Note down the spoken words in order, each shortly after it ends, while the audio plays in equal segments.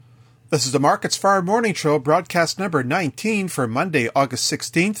This is the Markets Farm Morning Show, broadcast number 19 for Monday, August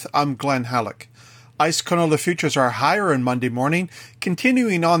 16th. I'm Glenn Halleck. ICE canola futures are higher on Monday morning,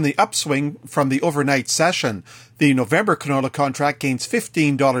 continuing on the upswing from the overnight session. The November canola contract gains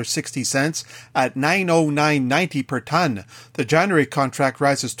 $15.60 at $909.90 per ton. The January contract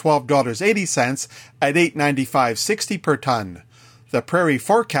rises $12.80 at $895.60 per ton. The Prairie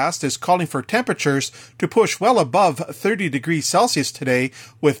forecast is calling for temperatures to push well above 30 degrees Celsius today,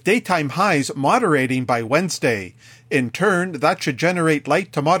 with daytime highs moderating by Wednesday. In turn, that should generate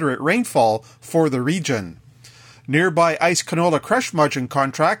light to moderate rainfall for the region. Nearby ICE canola crush margin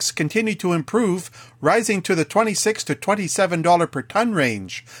contracts continue to improve, rising to the $26 to $27 per ton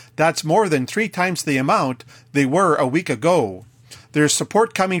range. That's more than 3 times the amount they were a week ago. There's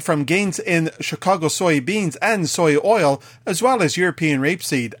support coming from gains in Chicago soybeans and soy oil, as well as European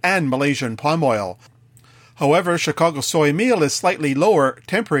rapeseed and Malaysian palm oil. However, Chicago soy meal is slightly lower,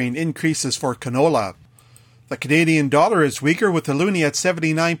 tempering increases for canola. The Canadian dollar is weaker, with the loonie at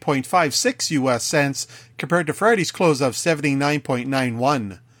 79.56 U.S. cents compared to Friday's close of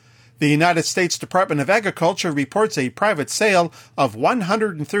 79.91. The United States Department of Agriculture reports a private sale of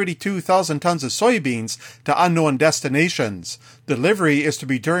 132,000 tons of soybeans to unknown destinations. Delivery is to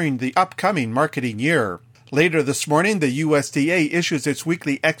be during the upcoming marketing year. Later this morning, the USDA issues its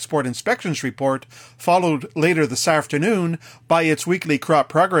weekly export inspections report, followed later this afternoon by its weekly crop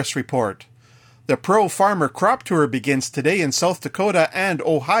progress report. The Pro Farmer Crop Tour begins today in South Dakota and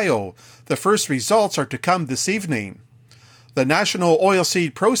Ohio. The first results are to come this evening. The National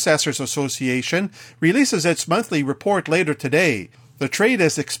Oilseed Processors Association releases its monthly report later today. The trade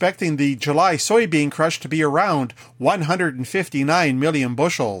is expecting the July soybean crush to be around 159 million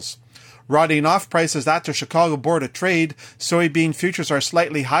bushels. Rodding off prices at the Chicago Board of Trade, soybean futures are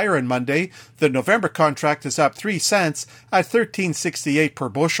slightly higher on Monday. The November contract is up 3 cents at $13.68 per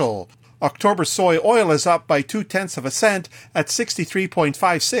bushel. October soy oil is up by 0.2 cents at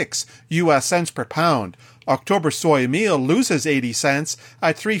 63.56 U.S. cents per pound. October soy meal loses 80 cents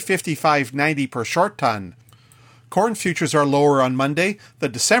at $355.90 per short ton. Corn futures are lower on Monday. The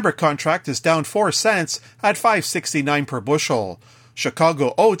December contract is down 4 cents at $5.69 per bushel.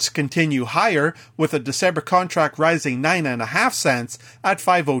 Chicago oats continue higher, with the December contract rising 9.5 cents at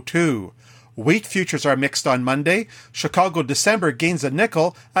 $5.02. Wheat futures are mixed on Monday. Chicago December gains a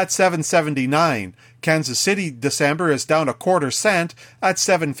nickel at $7.79. Kansas City December is down a quarter cent at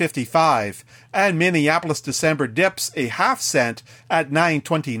 $7.55. And Minneapolis December dips a half cent at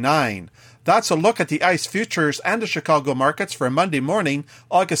 $9.29. That's a look at the ICE futures and the Chicago markets for Monday morning,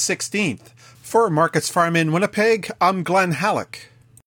 August 16th. For Markets Farm in Winnipeg, I'm Glenn Halleck.